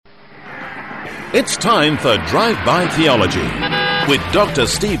It's time for Drive-By Theology with Dr.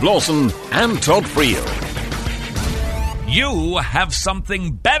 Steve Lawson and Todd Friel. You have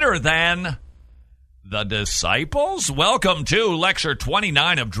something better than the disciples? Welcome to Lecture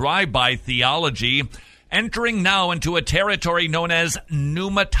 29 of Drive-By Theology, entering now into a territory known as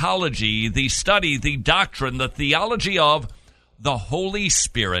pneumatology, the study, the doctrine, the theology of the Holy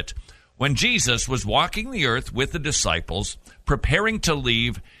Spirit. When Jesus was walking the earth with the disciples, preparing to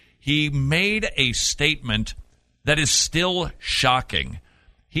leave, he made a statement that is still shocking.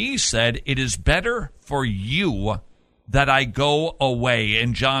 He said, "It is better for you that I go away,"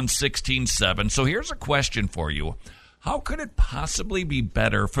 in John 16:7. So here's a question for you. How could it possibly be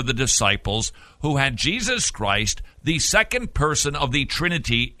better for the disciples who had Jesus Christ, the second person of the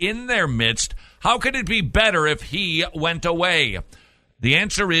Trinity, in their midst? How could it be better if he went away? The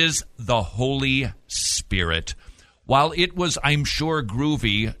answer is the Holy Spirit. While it was, I'm sure,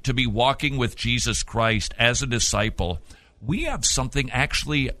 groovy to be walking with Jesus Christ as a disciple, we have something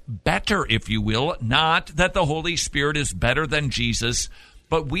actually better, if you will. Not that the Holy Spirit is better than Jesus,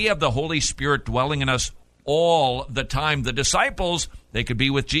 but we have the Holy Spirit dwelling in us all the time. The disciples, they could be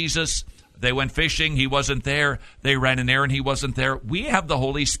with Jesus. They went fishing, he wasn't there. They ran an errand, he wasn't there. We have the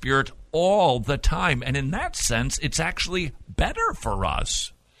Holy Spirit all the time. And in that sense, it's actually better for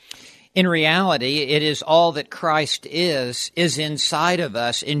us. In reality, it is all that Christ is inside of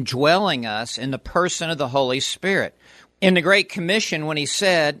us, indwelling us in the person of the Holy Spirit. In the Great Commission, when he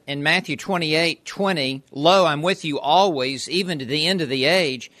said in Matthew 28:20, "Lo, I'm with you always, even to the end of the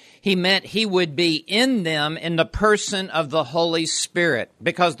age," he meant he would be in them in the person of the Holy Spirit,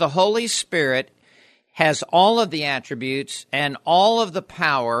 because the Holy Spirit has all of the attributes and all of the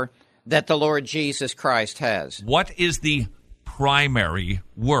power that the Lord Jesus Christ has. What is the primary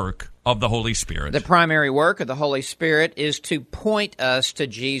work of the Holy Spirit? The primary work of the Holy Spirit is to point us to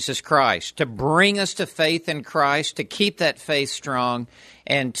Jesus Christ, to bring us to faith in Christ, to keep that faith strong,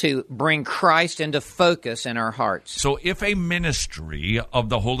 and to bring Christ into focus in our hearts. So if a ministry of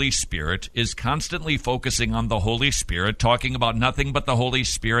the Holy Spirit is constantly focusing on the Holy Spirit, talking about nothing but the Holy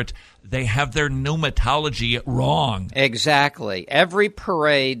Spirit, they have their pneumatology wrong. Exactly. Every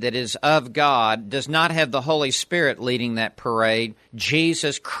parade that is of God does not have the Holy Spirit leading that parade.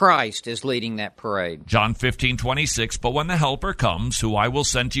 Jesus Christ is leading that parade. John 15:26, "But when the Helper comes, who I will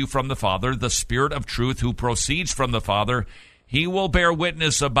send to you from the Father, the Spirit of truth who proceeds from the Father, he will bear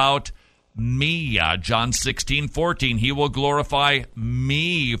witness about me." John 16:14, "He will glorify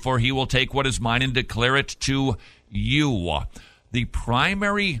me, for he will take what is mine and declare it to you." The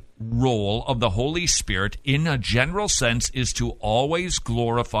primary role of the Holy Spirit, in a general sense, is to always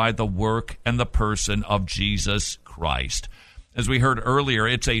glorify the work and the person of Jesus Christ. As we heard earlier,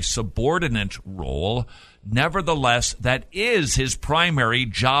 it's a subordinate role. Nevertheless, that is his primary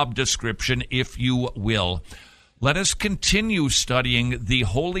job description, if you will. Let us continue studying the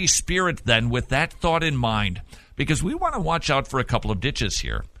Holy Spirit then with that thought in mind, because we want to watch out for a couple of ditches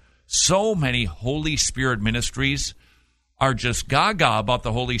here. So many Holy Spirit ministries are just gaga about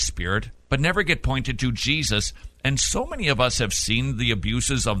the Holy Spirit, but never get pointed to Jesus. And so many of us have seen the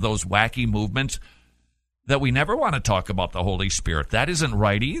abuses of those wacky movements that we never want to talk about the Holy Spirit. That isn't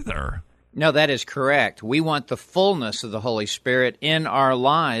right either. No, that is correct. We want the fullness of the Holy Spirit in our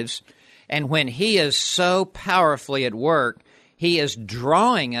lives. And when he is so powerfully at work, he is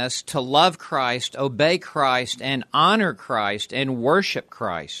drawing us to love Christ, obey Christ, and honor Christ, and worship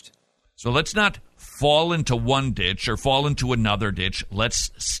Christ. So let's not fall into one ditch or fall into another ditch.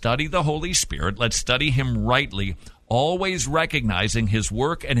 Let's study the Holy Spirit. Let's study him rightly, always recognizing his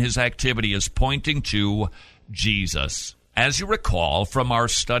work and his activity is pointing to Jesus. As you recall from our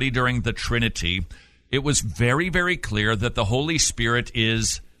study during the Trinity, it was very, very clear that the Holy Spirit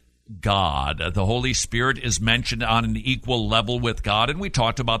is God. The Holy Spirit is mentioned on an equal level with God, and we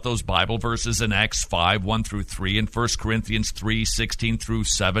talked about those Bible verses in Acts 5, 1 through 3, and 1 Corinthians 3, 16 through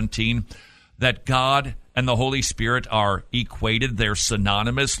 17, that God and the Holy Spirit are equated. They're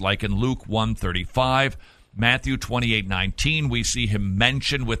synonymous, like in Luke 1:35, Matthew 28:19, we see him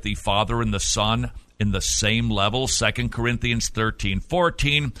mentioned with the Father and the Son in the same level. 2 Corinthians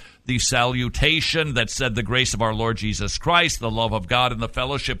 13:14, the salutation that said, "The grace of our Lord Jesus Christ, the love of God, and the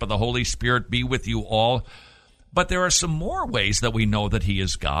fellowship of the Holy Spirit be with you all." But there are some more ways that we know that he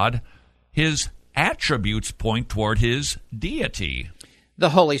is God. His attributes point toward his deity.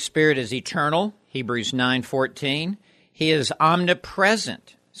 The Holy Spirit is eternal, Hebrews 9:14. He is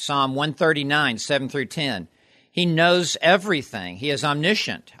omnipresent, Psalm 139, 7 through 10. He knows everything. He is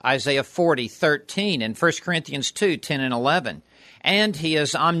omniscient, Isaiah 40:13, and 1 Corinthians 2:10 and 11. And he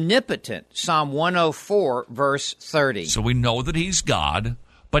is omnipotent, Psalm 104, verse 30. So we know that he's God,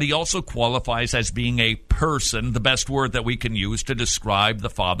 but he also qualifies as being a person, the best word that we can use to describe the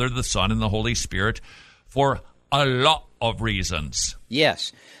Father, the Son, and the Holy Spirit for a lot of reasons.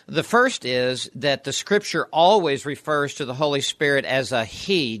 Yes. The first is that the Scripture always refers to the Holy Spirit as a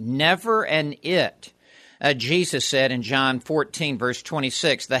he, never an it. Jesus said in John 14, verse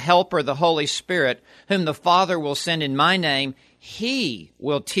 26, "The Helper, the Holy Spirit, whom the Father will send in my name, he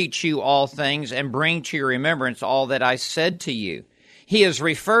will teach you all things and bring to your remembrance all that I said to you." He is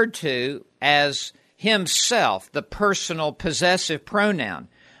referred to as himself, the personal possessive pronoun.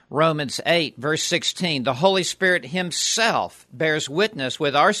 Romans 8, verse 16, "The Holy Spirit himself bears witness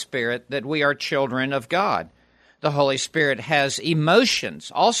with our spirit that we are children of God." The Holy Spirit has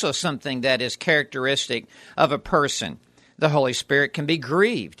emotions, also something that is characteristic of a person. The Holy Spirit can be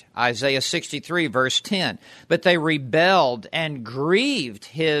grieved. Isaiah 63, verse 10, "But they rebelled and grieved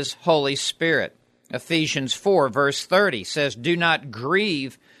his Holy Spirit." Ephesians 4, verse 30 says, "Do not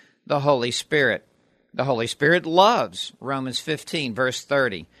grieve the Holy Spirit." The Holy Spirit loves. Romans 15, verse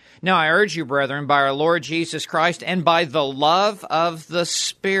 30. "Now I urge you, brethren, by our Lord Jesus Christ and by the love of the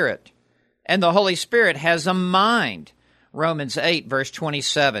Spirit." And the Holy Spirit has a mind. Romans 8, verse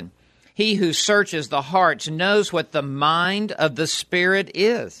 27. "He who searches the hearts knows what the mind of the Spirit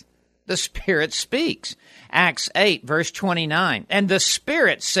is." The Spirit speaks. Acts 8, verse 29. "And the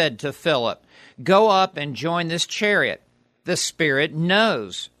Spirit said to Philip, 'Go up and join this chariot.' The Spirit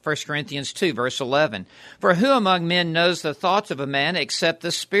knows." 1 Corinthians 2, verse 11. "For who among men knows the thoughts of a man except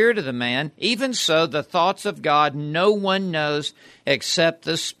the spirit of the man? Even so, the thoughts of God no one knows except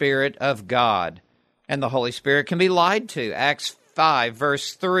the Spirit of God." And the Holy Spirit can be lied to. Acts 5,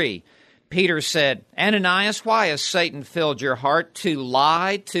 verse 3. Peter said, "Ananias, why has Satan filled your heart to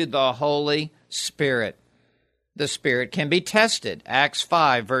lie to the Holy Spirit?" The Spirit can be tested. Acts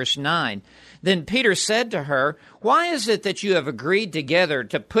 5, verse 9. "Then Peter said to her, 'Why is it that you have agreed together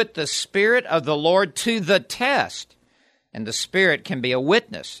to put the Spirit of the Lord to the test?' And the Spirit can be a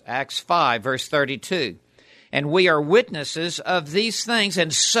witness. Acts 5, verse 32. "And we are witnesses of these things,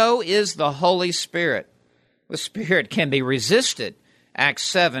 and so is the Holy Spirit." The Spirit can be resisted. Acts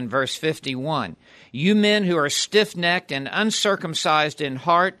 7, verse 51. "You men who are stiff-necked and uncircumcised in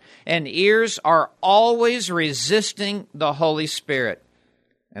heart and ears are always resisting the Holy Spirit."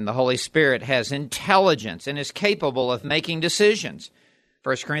 And the Holy Spirit has intelligence and is capable of making decisions.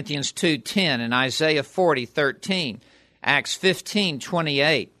 1 Corinthians 2:10 and Isaiah 40:13, Acts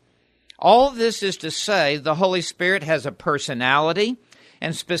 15:28. All this is to say the Holy Spirit has a personality,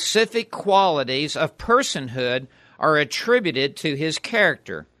 and specific qualities of personhood are attributed to his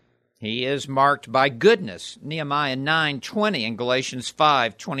character. He is marked by goodness, Nehemiah 9:20 and Galatians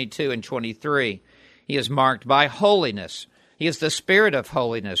 5:22 and 23. He is marked by holiness. He is the Spirit of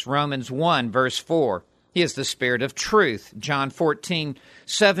holiness, Romans 1, verse 4. He is the Spirit of truth, John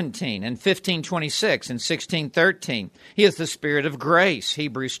 14:17 and 15:26 and 16:13. He is the Spirit of grace,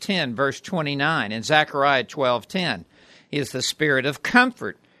 Hebrews 10, verse 29 and Zechariah 12:10. He is the Spirit of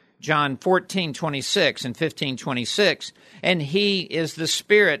comfort, John 14:26 and 15:26. And he is the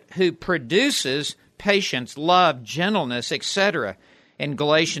Spirit who produces patience, love, gentleness, etc. in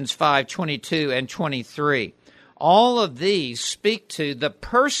Galatians 5:22 and 23. All of these speak to the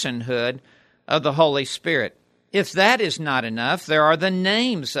personhood of the Holy Spirit. If that is not enough, there are the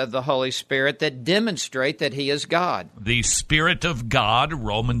names of the Holy Spirit that demonstrate that he is God. The Spirit of God,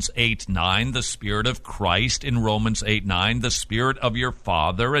 Romans 8:9. The Spirit of Christ in Romans 8:9. The Spirit of your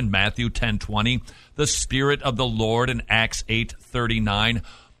Father in Matthew 10:20. The Spirit of the Lord in Acts 8:39.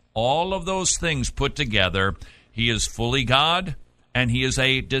 All of those things put together, he is fully God and he is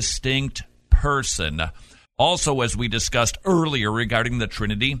a distinct person. Also, as we discussed earlier regarding the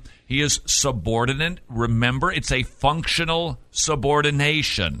Trinity, he is subordinate. Remember, it's a functional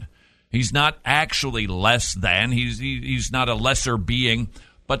subordination. He's not actually less than. He's not a lesser being.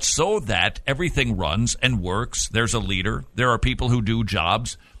 But so that everything runs and works, there's a leader. There are people who do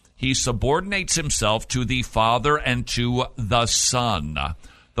jobs. He subordinates himself to the Father and to the Son.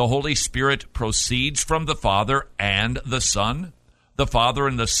 The Holy Spirit proceeds from the Father and the Son. The Father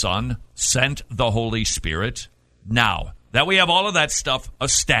and the Son sent the Holy Spirit. Now, that we have all of that stuff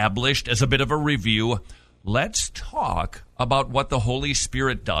established as a bit of a review, let's talk about what the Holy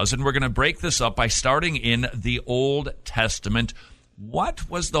Spirit does. And we're going to break this up by starting in the Old Testament. What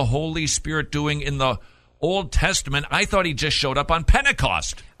was the Holy Spirit doing in the Old Testament? I thought he just showed up on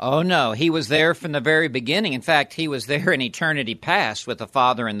Pentecost. Oh, no. He was there from the very beginning. In fact, he was there in eternity past with the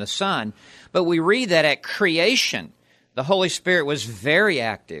Father and the Son. But we read that at creation, the Holy Spirit was very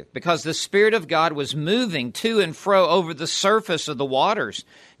active because the Spirit of God was moving to and fro over the surface of the waters.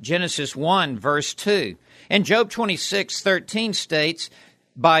 Genesis 1, verse 2. And Job 26:13 states,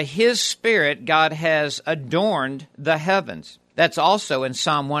 By His Spirit, God has adorned the heavens. That's also in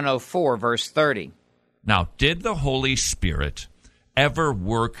Psalm 104, verse 30. Now, did the Holy Spirit ever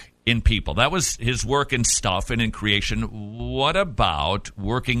work in people? That was His work in stuff and in creation. What about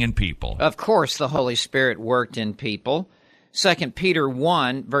working in people? Of course, the Holy Spirit worked in people. 2 Peter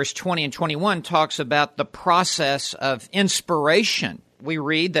 1, verse 20 and 21 talks about the process of inspiration. We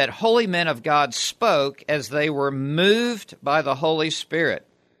read that holy men of God spoke as they were moved by the Holy Spirit,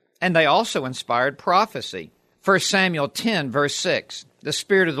 and they also inspired prophecy. 1 Samuel 10, verse 6, the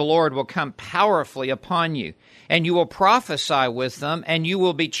Spirit of the Lord will come powerfully upon you, and you will prophesy with them, and you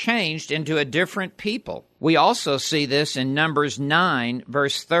will be changed into a different people. We also see this in Numbers 9,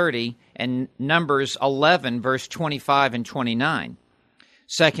 verse 30, and Numbers 11, verse 25 and 29.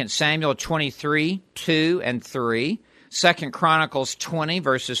 2 Samuel 23, 2 and 3, 2 Chronicles 20,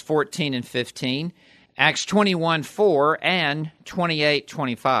 verses 14 and 15, Acts 21, 4, and 28,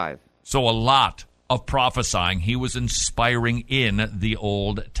 25. So a lot of prophesying He was inspiring in the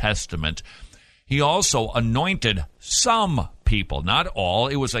Old Testament. He also anointed some people, not all.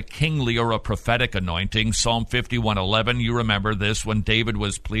 It was a kingly or a prophetic anointing. Psalm 51:11, you remember this when David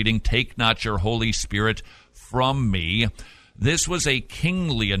was pleading, "Take not your Holy Spirit from me." This was a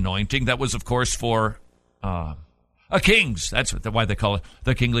kingly anointing. That was, of course, for a king's. That's why they call it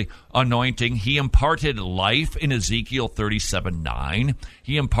the kingly anointing. He imparted life in Ezekiel 37:9.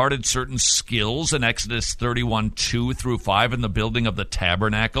 He imparted certain skills in Exodus 31:2 through 5 in the building of the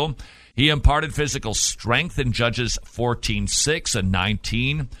tabernacle. He imparted physical strength in Judges 14:6 and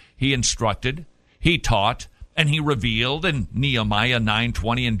 19. He instructed, he taught, and he revealed in Nehemiah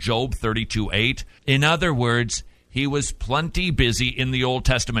 9:20 and Job 32:8. In other words, he was plenty busy in the Old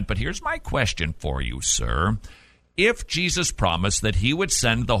Testament. But here's my question for you, sir. If Jesus promised that He would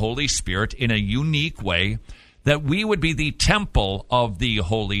send the Holy Spirit in a unique way, that we would be the temple of the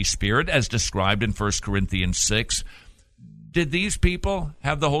Holy Spirit, as described in 1 Corinthians 6, did these people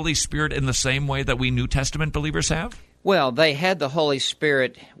have the Holy Spirit in the same way that we New Testament believers have? Well, they had the Holy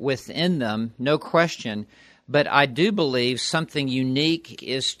Spirit within them, no question, but I do believe something unique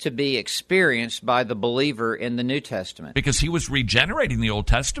is to be experienced by the believer in the New Testament. Because He was regenerating the Old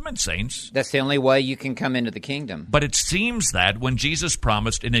Testament saints. That's the only way you can come into the kingdom. But it seems that when Jesus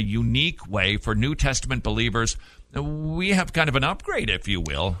promised in a unique way for New Testament believers, we have kind of an upgrade, if you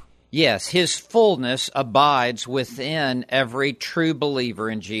will. Yes, His fullness abides within every true believer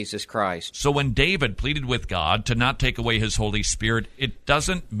in Jesus Christ. So when David pleaded with God to not take away His Holy Spirit, it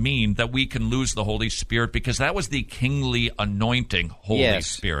doesn't mean that we can lose the Holy Spirit, because that was the kingly anointing Holy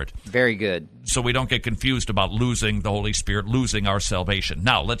Spirit. Very good. So we don't get confused about losing the Holy Spirit, losing our salvation.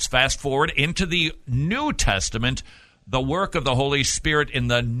 Now, let's fast forward into the New Testament, the work of the Holy Spirit in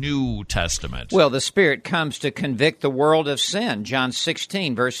the New Testament. Well, the Spirit comes to convict the world of sin. John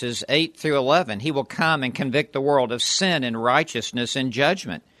 16, verses 8 through 11. He will come and convict the world of sin and righteousness and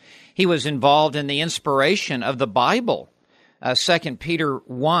judgment. He was involved in the inspiration of the Bible. 2 Peter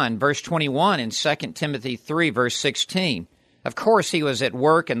 1, verse 21, and 2 Timothy 3, verse 16. Of course, He was at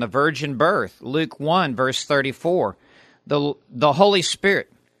work in the virgin birth. Luke 1, verse 34. The Holy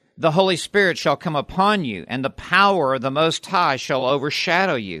Spirit shall come upon you, and the power of the Most High shall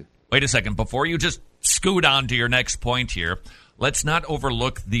overshadow you. Wait a second. Before you just scoot on to your next point here, let's not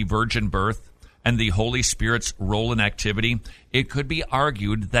overlook the virgin birth and the Holy Spirit's role and activity. It could be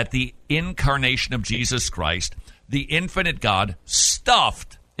argued that the incarnation of Jesus Christ, the infinite God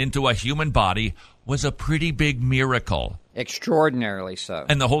stuffed into a human body, was a pretty big miracle. Extraordinarily so.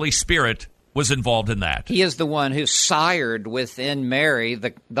 And the Holy Spirit was involved in that. He is the one who sired within Mary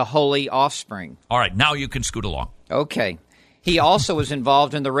the holy offspring. All right, now you can scoot along. Okay. He also was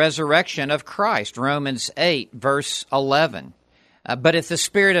involved in the resurrection of Christ, Romans 8, verse 11. But if the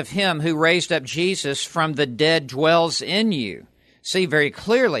Spirit of Him who raised up Jesus from the dead dwells in you, see very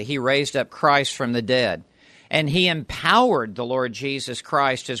clearly He raised up Christ from the dead. And He empowered the Lord Jesus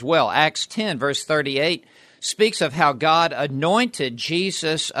Christ as well. Acts 10, verse 38, speaks of how God anointed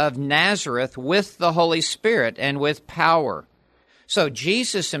Jesus of Nazareth with the Holy Spirit and with power. So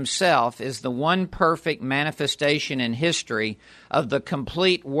Jesus Himself is the one perfect manifestation in history of the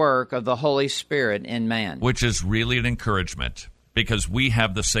complete work of the Holy Spirit in man. Which is really an encouragement, because we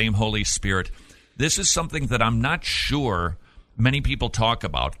have the same Holy Spirit. This is something that I'm not sure many people talk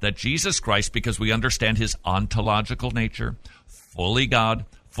about, that Jesus Christ, because we understand His ontological nature, fully God,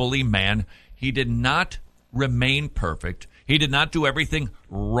 fully man, He did not remain perfect. He did not do everything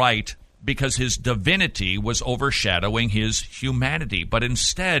right because His divinity was overshadowing His humanity. But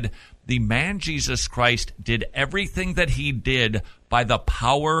instead, the man Jesus Christ did everything that He did by the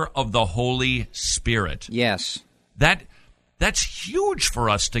power of the Holy Spirit. Yes. That That's huge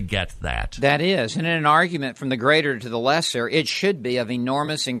for us to get that. That is. And in an argument from the greater to the lesser, it should be of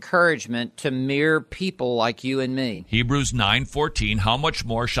enormous encouragement to mere people like you and me. Hebrews 9:14, how much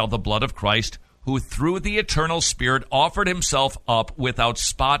more shall the blood of Christ, who through the eternal Spirit offered himself up without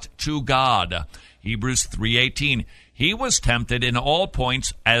spot to God. Hebrews 3:18, he was tempted in all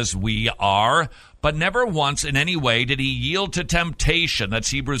points as we are, but never once in any way did he yield to temptation. That's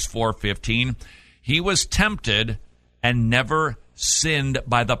Hebrews 4:15. He was tempted and never sinned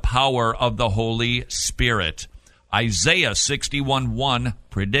by the power of the Holy Spirit. Isaiah 61:1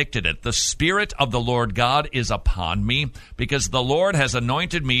 predicted it. The Spirit of the Lord God is upon me, because the Lord has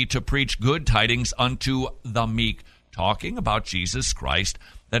anointed me to preach good tidings unto the meek. Talking about Jesus Christ,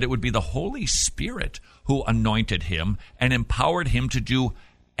 that it would be the Holy Spirit who anointed him and empowered him to do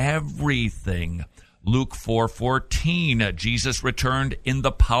everything. Luke 4:14, Jesus returned in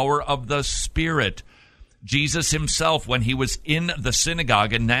the power of the Spirit. Jesus himself, when he was in the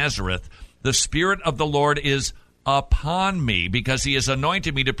synagogue in Nazareth, the Spirit of the Lord is upon me, because he has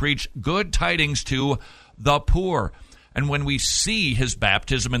anointed me to preach good tidings to the poor. And when we see his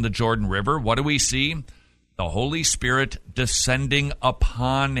baptism in the Jordan River, what do we see? The Holy Spirit descending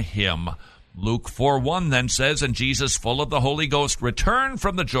upon him. Luke 4:1 then says, and Jesus, full of the Holy Ghost, returned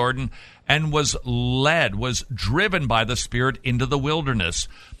from the Jordan and was driven by the Spirit into the wilderness.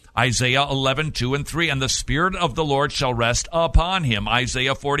 Isaiah 11:2 and 3, and the Spirit of the Lord shall rest upon him.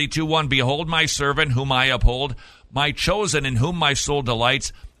 Isaiah 42:1, behold my servant whom I uphold, my chosen in whom my soul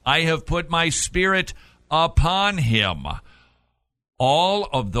delights. I have put my Spirit upon him. All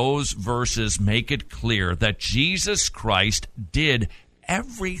of those verses make it clear that Jesus Christ did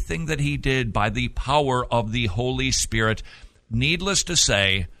everything that he did by the power of the Holy Spirit. Needless to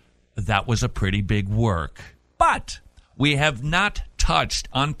say, that was a pretty big work. But we have not touched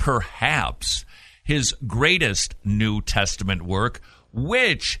on perhaps his greatest New Testament work,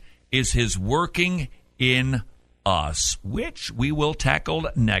 which is his working in us, which we will tackle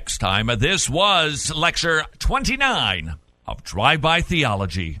next time. This was Lecture 29 of Drive-By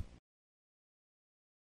Theology.